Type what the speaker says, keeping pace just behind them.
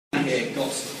here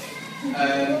gossiping.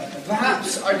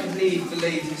 Perhaps I could leave the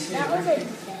ladies here.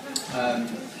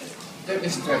 Don't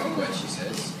listen to every word she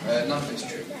says. None of it's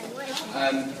true.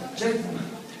 Gentlemen,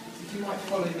 if you might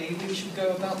follow me, we shall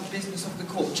go about the business of the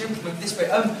court. Gentlemen, this way.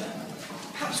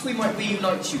 Perhaps we might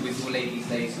reunite you with your ladies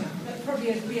later. That'd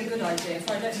probably be a good idea. If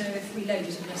I don't know if we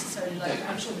ladies would necessarily like it.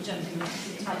 I'm sure the gentlemen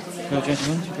have on their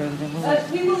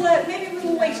maybe we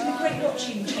will wait in the great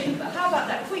watching chamber. How about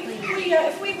that? If we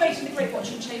wait in the great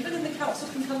watching chamber, then the council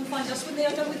can come and find us when they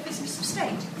are done with business of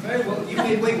state. Very well. You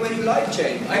may wait when you like,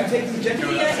 Jane. I'm taking the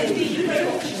gentleman. Indeed, the great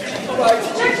watching chamber. All right.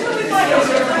 Gentlemen, with my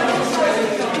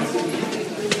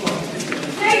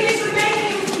ladies,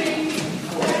 remain with me.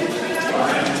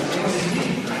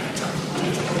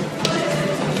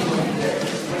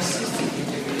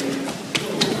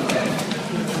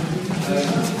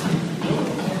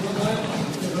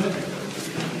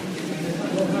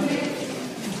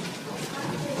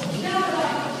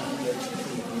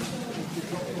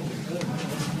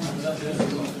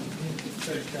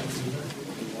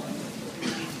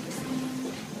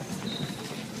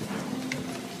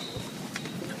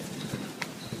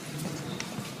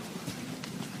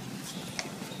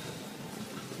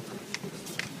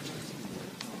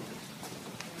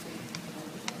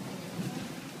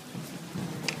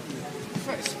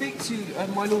 Speak to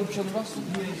my Lord John Russell,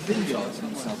 who is vineyards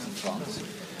in the south of France.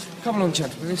 Come along,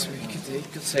 gentlemen, this way.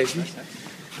 Good save you.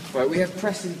 Right, we have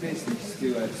pressing business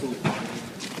to talk about.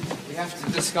 We have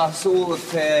to discuss all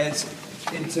affairs,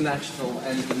 international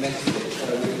and domestic.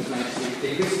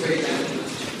 This way, gentlemen.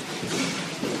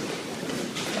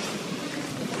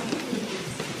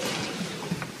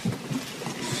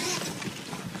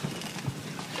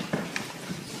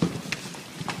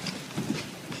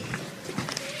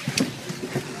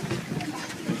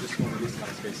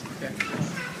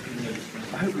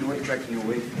 I hope we weren't dragging you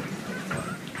away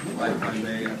from I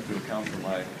may have to account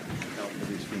for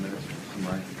these few minutes from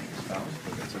my spouse,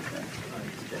 but that's okay.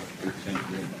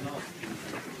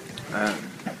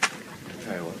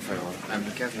 Very well.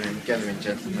 Gathering,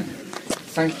 gentlemen.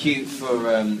 Thank you for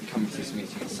coming to this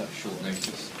meeting at such short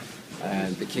notice.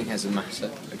 The King has a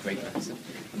great matter,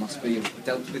 that must be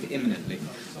dealt with imminently.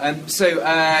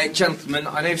 Gentlemen,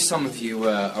 I know some of you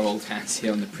are old hands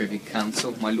here on the Privy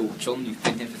Council. My Lord John, you've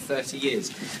been here for 30 years,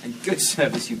 and good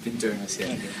service you've been doing us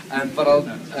here. But I'll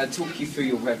talk you through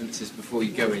your reverences before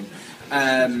you go in.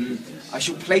 I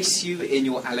shall place you in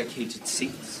your allocated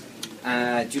seats.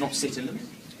 Do not sit in them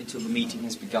until the meeting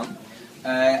has begun.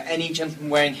 Any gentleman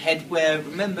wearing headwear,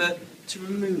 remember to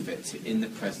remove it in the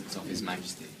presence of His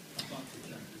Majesty.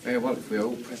 Very well, if we are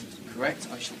all present and correct,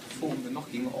 I shall perform the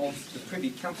knocking of the Privy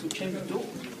Council chamber door.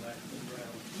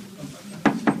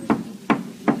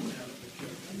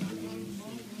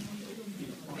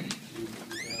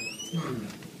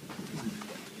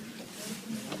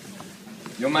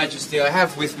 Your Majesty, I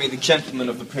have with me the gentlemen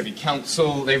of the Privy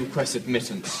Council. They request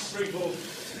admittance.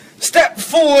 Step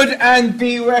forward and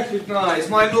be recognised.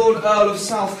 My Lord Earl of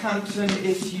Southampton,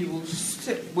 if you will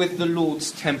sit with the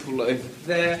Lord's Temple over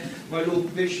there. My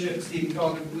Lord Bishop, Stephen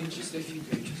Garden of Winchester, if you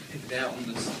could just pick it out on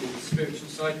the spiritual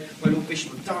side. My Lord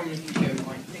Bishop of Durham, if you go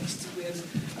right next to him.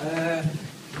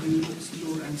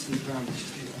 Lord Anthony Brown,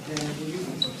 just over there.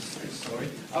 I'm so sorry.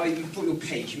 Oh, you've got your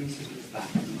page, you may sit at the back.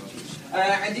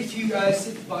 And if you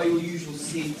sit by your usual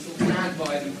seats, or stand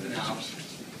by them for now.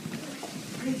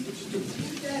 The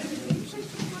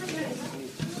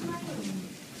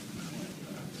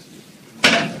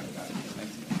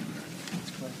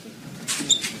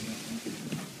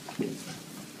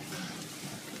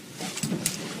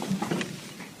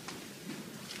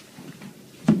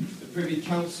Privy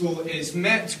Council is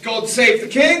met. God save the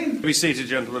King! Be seated,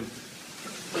 gentlemen.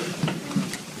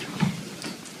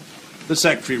 The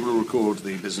Secretary will record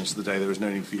the business of the day. There is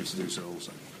no need for you to do so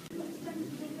also.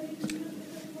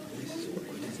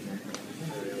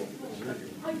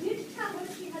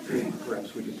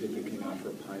 Perhaps we could take the King out for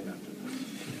a pint after that.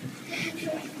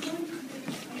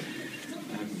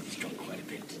 He's got quite a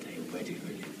bit today already,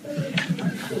 really.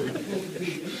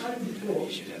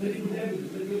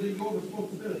 Your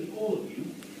responsibility, all of you,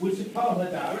 was to calm her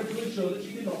down and to ensure that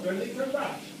she did not go anything from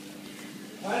rash.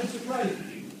 I am surprised at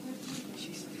you.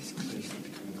 She's this close to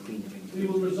becoming Queen of England. We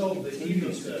will resolve this. You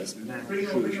know, sir. Bring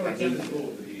your attendant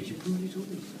forward with you.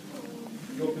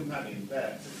 Your companion,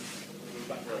 there.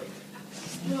 Back row.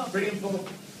 Bring him forward.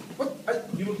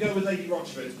 You will go with Lady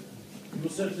Rochford. You will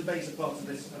search the baser parts of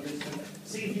this.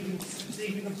 See if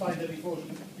you can find her before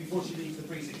she leaves the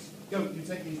precincts. Go, you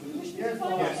take these with you. Yes.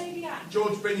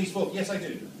 George, bring these forth. Yes, I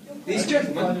do. These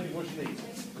gentlemen. Find her before she leaves.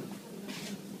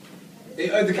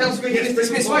 The council meeting is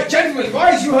dismissed. Right, gentlemen,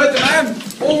 rise, you heard the man.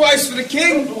 All rise for the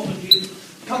King.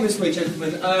 Come this way,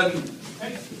 gentlemen.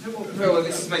 Well,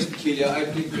 this is most peculiar. I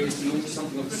believe we're to launch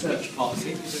something of a search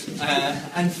party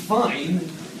and find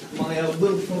my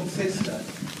wilful sister.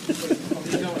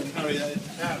 Go and carry that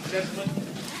out, gentlemen.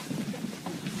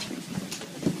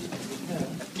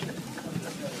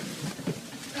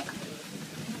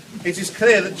 It is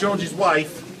clear that George's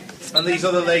wife and these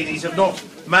other ladies have not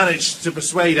managed to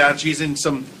persuade Anne.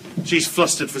 She's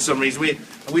flustered for some reason.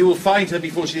 We will find her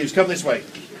before she leaves. Come this way.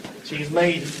 She's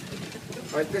made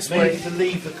to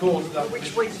leave the court.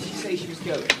 Which way did she say she was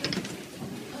going?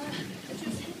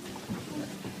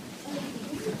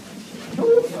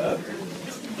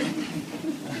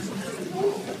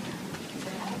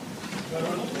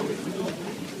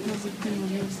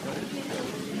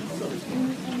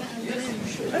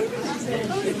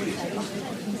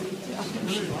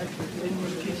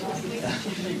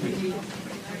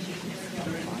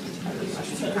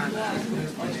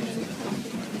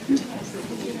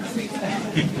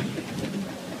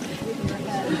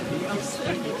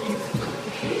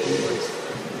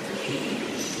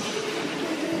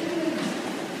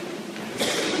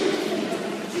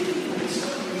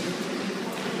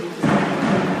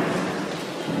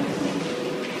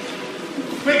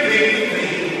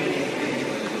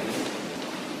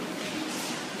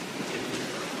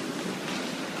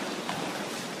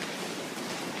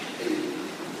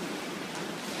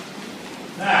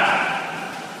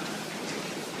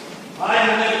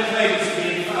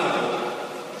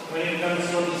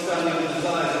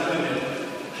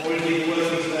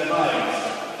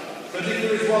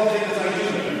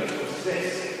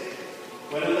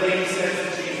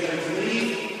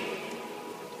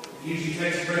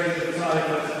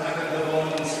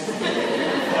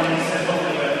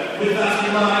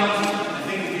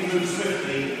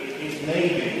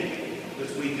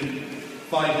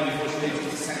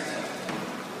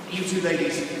 You two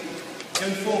ladies, go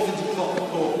forth into the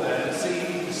court there and see if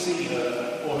you can see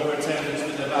her or her attendants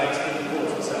with their bags in the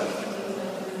court itself.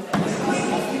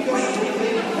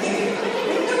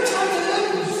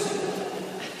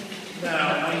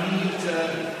 Now, I need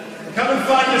come and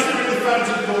find us through the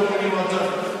Hampton Court when you are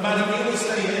done. Madam, you will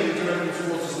stay here with your own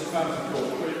towards the Hampton Court.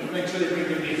 Make sure they bring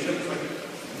your news.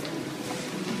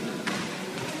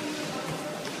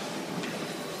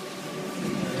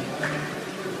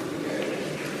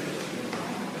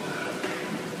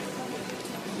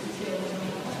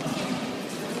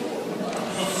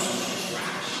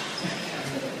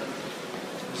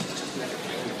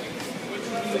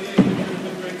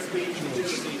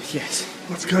 Yes.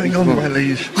 What's going on, my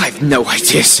liege? I've no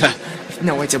idea, sir. I've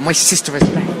no idea. My sister has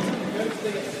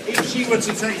left. If she were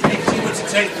to take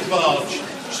the barge,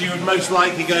 she would most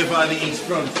likely go by the east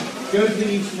front. Go to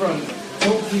the east front,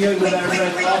 talk to the owner there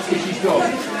and ask if she's gone.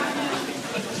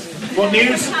 What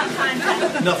news?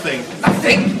 Nothing.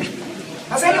 Nothing?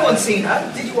 Has anyone seen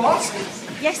her? Did you ask?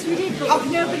 Yes, we did, but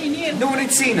nobody knew. No one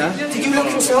had seen her? Did you look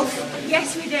yourself?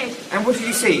 Yes, we did. And what did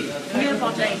you see?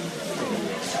 Nobody.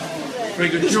 Very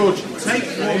good. George, take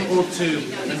one or two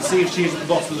and see if she's at the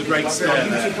bottom of the great stair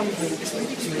there. I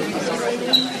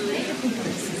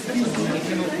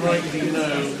cannot rightly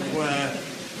know where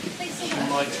she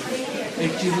might...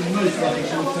 If she was most likely,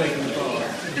 she would have taken the bar.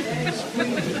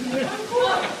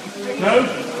 No?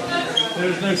 There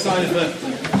is no sign of her.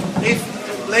 If,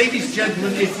 ladies and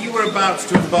gentlemen, if you were about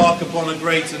to embark upon a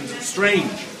great and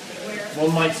strange,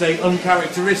 one might say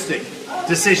uncharacteristic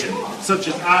decision, such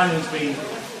as Anne has been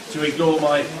to ignore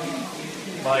my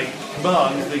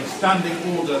command, the standing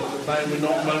order that we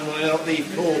not leave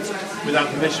court without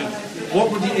permission.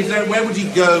 What would where would you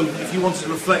go if you wanted to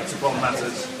reflect upon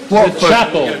matters? The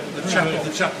chapel. The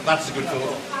chapel. That's a good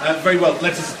thought. Very well.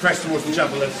 Let us press towards the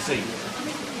chapel. Let us see.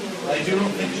 I do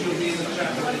not think she'll be in the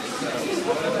chapel itself.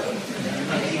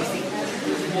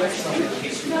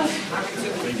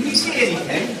 Can you see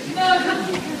anything? No.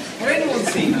 Has anyone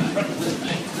seen her?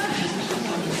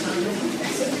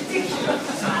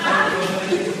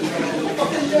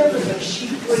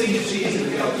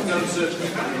 Don't search the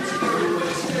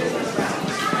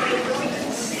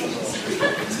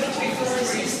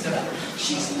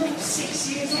She's not 6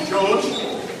 years old.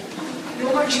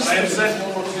 George, I have sent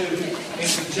one or two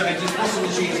into the chat. It's possible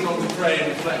she has gone to pray and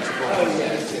reflect upon. Oh,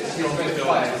 yes. It's not very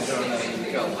quiet.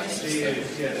 She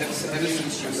is, yes. Ever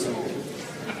since she was small.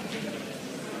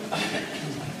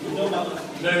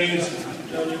 No news.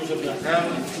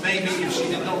 Maybe if she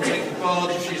did not take the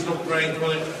barge, if she's not praying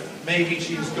upon it, maybe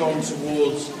she's gone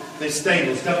towards the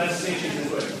stables. Come and see if she can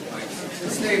work. The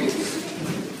stables.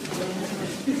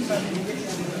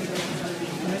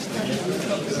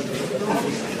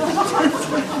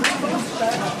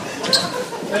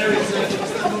 There is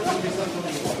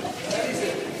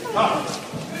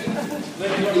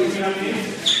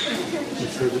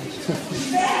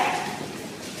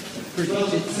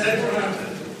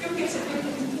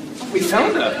We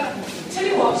found her. Tell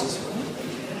you what.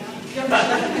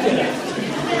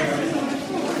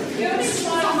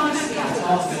 Smile nicely at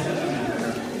us.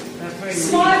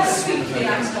 Smile sweetly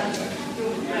at her,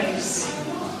 Your Grace.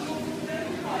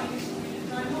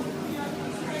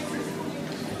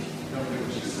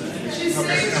 She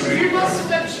says you must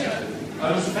fetch her. I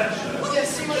must fetch her.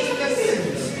 Yes, you must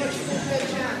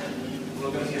fetch her.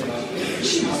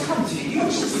 She must come to you, Your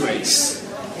Grace.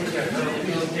 I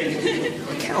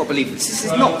cannot believe this. This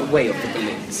is not the way of the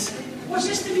Boleyns. What's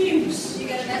this the news? You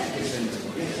get a message?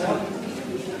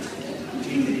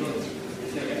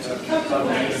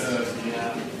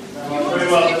 Very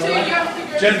well.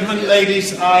 Gentlemen,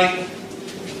 ladies, I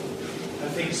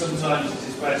think sometimes it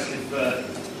is best if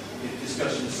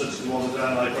discussions such as the one that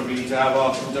Anne and I probably need to have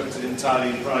are conducted entirely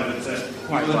in private.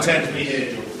 You will attend to me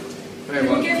here, George. Very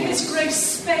well. Give His Grace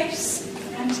space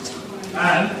and time.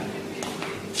 Anne?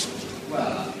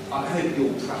 Well, I hope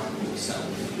you're proud of yourself.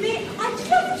 Me, I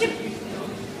love you.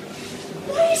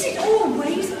 Why is it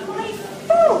always my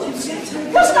fault?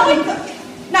 Wasn't I?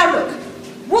 Now look,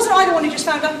 wasn't I the one who just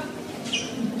found her?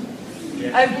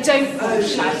 Oh, don't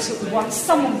shout at once.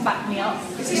 Someone back me up.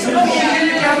 Hasn't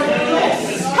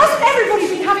everybody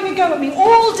been having a go at me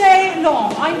all day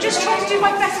long? I'm just trying to do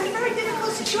my best in a very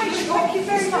difficult situation. Thank you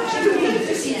very much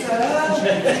indeed.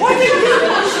 Why don't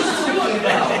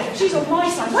you? She's on my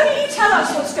side. Why don't you tell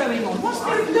us what's going on? What's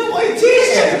going on? No He's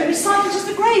just going to be silent as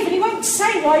the grave, and he won't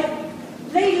say why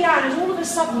Lady Anne is all of a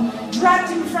sudden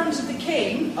dragged in front of the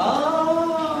king.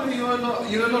 Oh,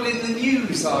 you're not in the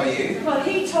news, are you? Well,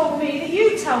 he told me that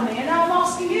you tell me, and now I'm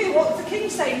asking you, what does the king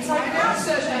say inside the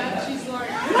council? She's like,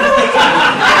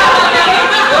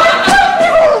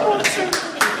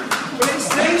 But it's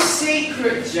no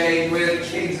secret, Jane, where the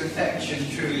king's affection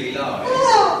truly lies.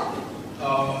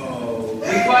 Oh,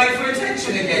 we're vying for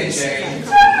attention again, Jane. Do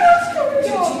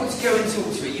you want to go and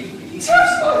talk to her?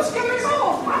 What's going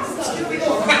on? What's going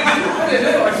on? I don't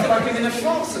know, I feel like I'm in a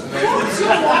farce at the moment.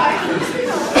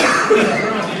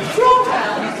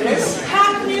 Cromwell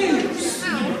had news.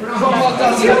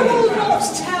 You will not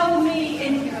tell me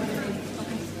in...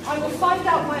 I will find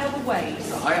out my other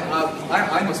ways.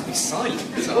 I must be silent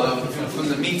from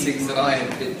the meetings that I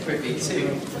have been privy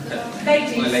to.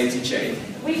 Ladies, My Lady Jane.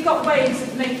 we've got ways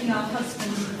of making our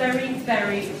husbands very,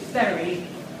 very, very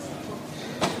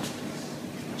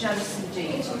jealous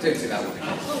indeed. Don't do that one.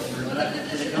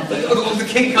 Oh, the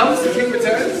king comes, the king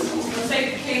returns.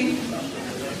 Save the king.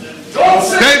 God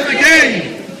Save the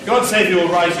king! God save you all,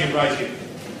 rising and rising.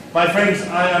 My friends,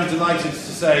 I am delighted to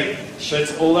say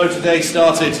that although today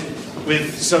started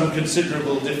with some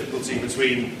considerable difficulty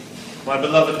between my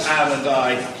beloved Anne and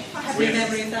I have no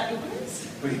memory of that, Your Grace.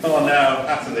 we are now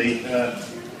happily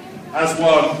as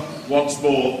one once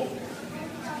more.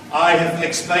 I have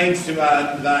explained to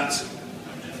Anne that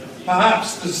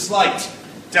perhaps there's a slight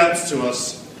doubt to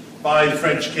us by the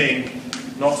French king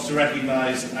not to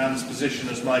recognise Anne's position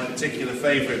as my particular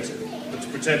favourite, but to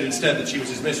pretend instead that she was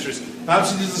his mistress.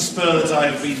 Perhaps it is the spur that I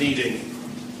have been needing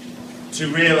to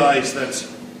realise that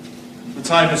the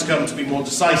time has come to be more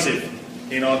decisive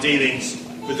in our dealings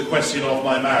with the question of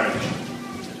my marriage.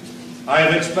 I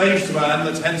have explained to Anne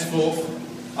that henceforth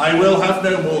I will have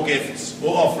no more gifts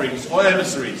or offerings or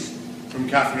emissaries from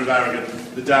Catherine of Aragon,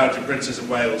 the Dowager Princess of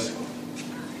Wales.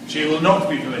 She will not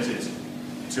be permitted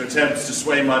to attempt to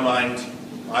sway my mind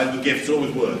either with gifts or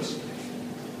with words.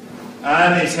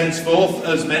 Anne is henceforth,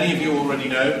 as many of you already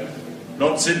know,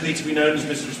 not simply to be known as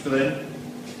Mistress Boleyn,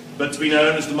 but to be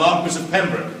known as the Marquis of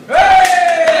Pembroke.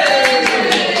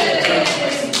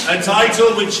 A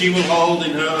title which she will hold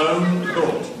in her own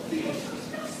court.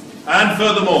 And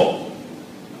furthermore,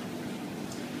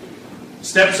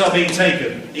 steps are being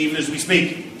taken, even as we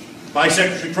speak, by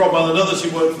Secretary Cromwell and others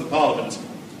who work for the Parliament,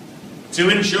 to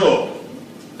ensure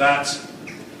that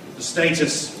the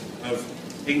status of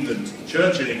England, the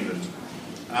Church in England,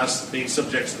 as being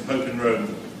subject to the Pope in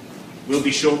Rome, will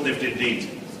be short-lived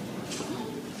indeed.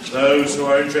 Those who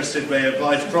are interested may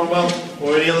apply to Cromwell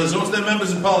or any others or to their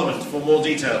members of Parliament for more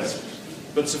details.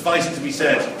 But suffice it to be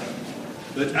said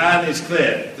that Anne is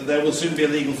clear that there will soon be a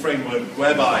legal framework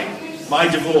whereby my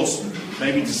divorce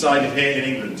may be decided here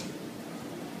in England.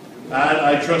 And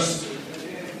I trust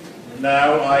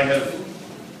now I have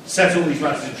set all these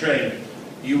matters in train,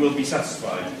 you will be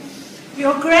satisfied.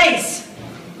 Your Grace,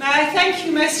 may I thank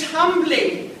you most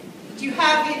humbly that you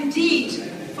have indeed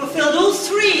fulfilled all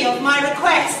three of my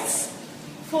requests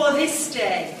for this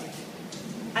day.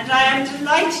 And I am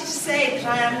delighted to say that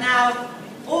I am now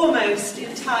almost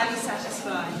entirely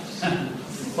satisfied.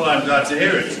 Well, I'm glad to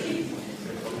hear it.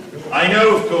 I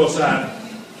know, of course, Anne,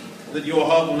 that your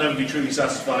heart will never be truly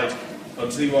satisfied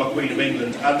until you are Queen of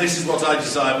England, and this is what I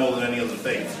desire more than any other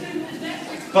thing.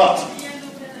 But,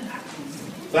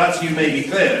 that you may be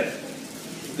clear,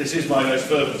 this is my most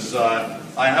fervent desire.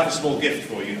 I have a small gift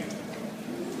for you.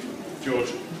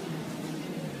 George.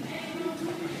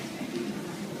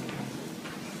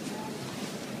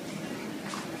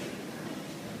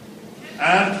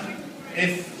 And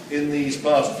if in these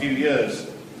past few years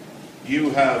you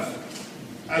have,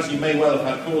 as you may well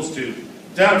have had cause to,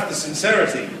 doubt the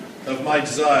sincerity of my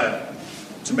desire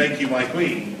to make you my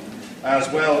queen, as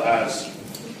well as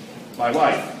my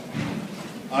wife,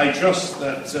 I trust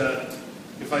that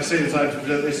if I say that I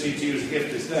present this to you as a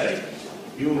gift this day,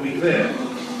 you will be clear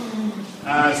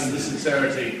as to the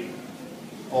sincerity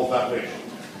of that wish.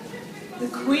 The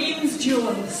Queen's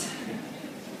jewels.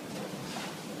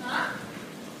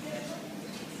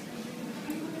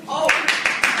 Oh!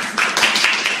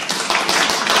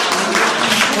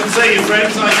 What say you,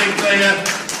 friends? I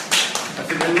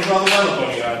think they look rather well upon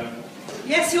you, Anne.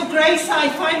 Yes, Your Grace, I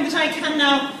find that I can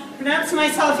now pronounce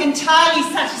myself entirely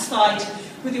satisfied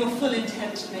with your full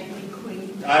intent to make me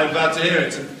queen. I am glad to hear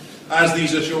it. And as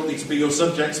these are shortly to be your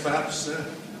subjects, perhaps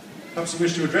you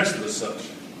wish to address them as such.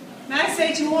 May I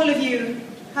say to all of you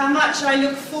how much I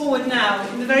look forward now,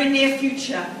 in the very near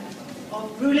future,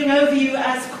 of ruling over you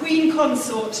as Queen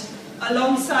Consort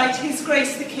alongside His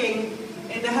Grace the King,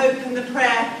 in the hope and the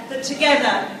prayer that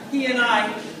together he and I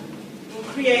will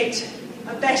create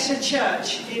a better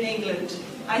church in England.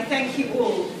 I thank you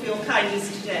all for your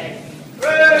kindness today.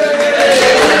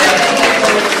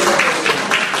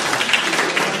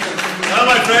 Now,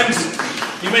 my friends,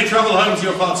 you may travel home to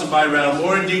your parts of my realm,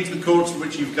 or indeed to the courts to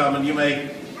which you've come, and you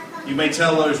may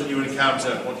tell those that you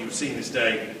encounter what you've seen this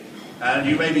day, and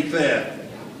you may be clear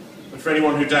that for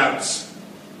anyone who doubts,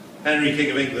 Henry,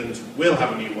 King of England, will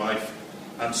have a new wife,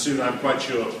 and soon, I'm quite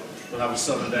sure, will have a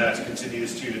son and heir to continue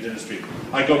this Tudor dynasty.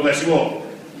 God bless you all.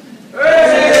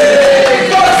 Hey!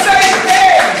 God save the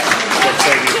King! God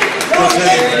save you. God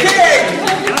save the King!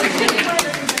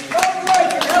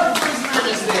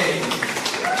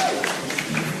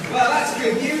 Well, that's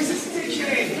good news, isn't it,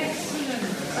 Jane?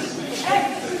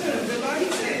 Excellent.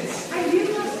 Delighted. And you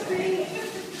must be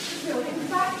still in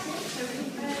practice, so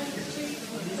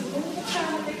all the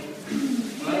family.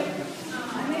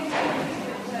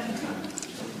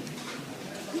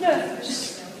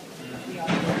 Nervous. I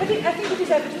think it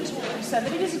is evident to all concerned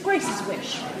that it is Grace's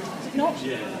wish, is it not?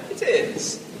 It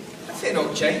is. I fear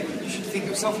not, Jane. You should think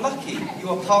yourself lucky. You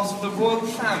are part of the royal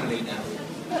family now.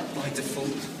 By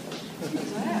default.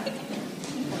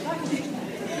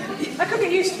 I could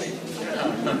get used to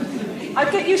it.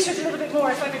 I'd get used to it a little bit more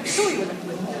if I maybe saw you a little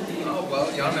bit more. Oh, well,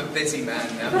 I'm a busy man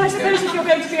now. But I suppose if you're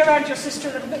going to be around your sister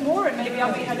a little bit more, and maybe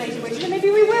I'll be her lady waiting, and maybe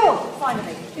we will,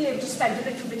 finally, be able to spend a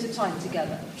little bit of time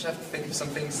together. We should have to think of some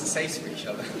things to say to each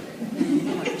other.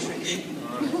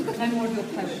 No more of your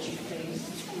poetry, please.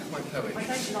 My I poetry.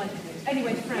 don't like it.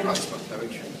 Anyway, friend, What's my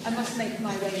poetry? I must make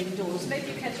my way indoors. Maybe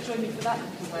you care to join me for that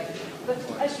little way. But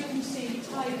as you can see, the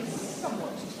tide is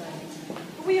somewhat turning.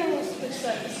 But we are also good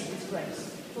service to His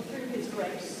Grace. For through His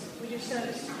grace, we do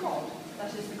service to God.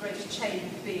 That is the great chain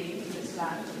of being in this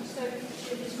land. And so,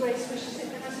 if His Grace wishes it,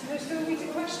 then I suppose go read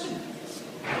the question.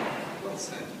 Well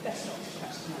said. That's not the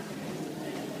question, I think.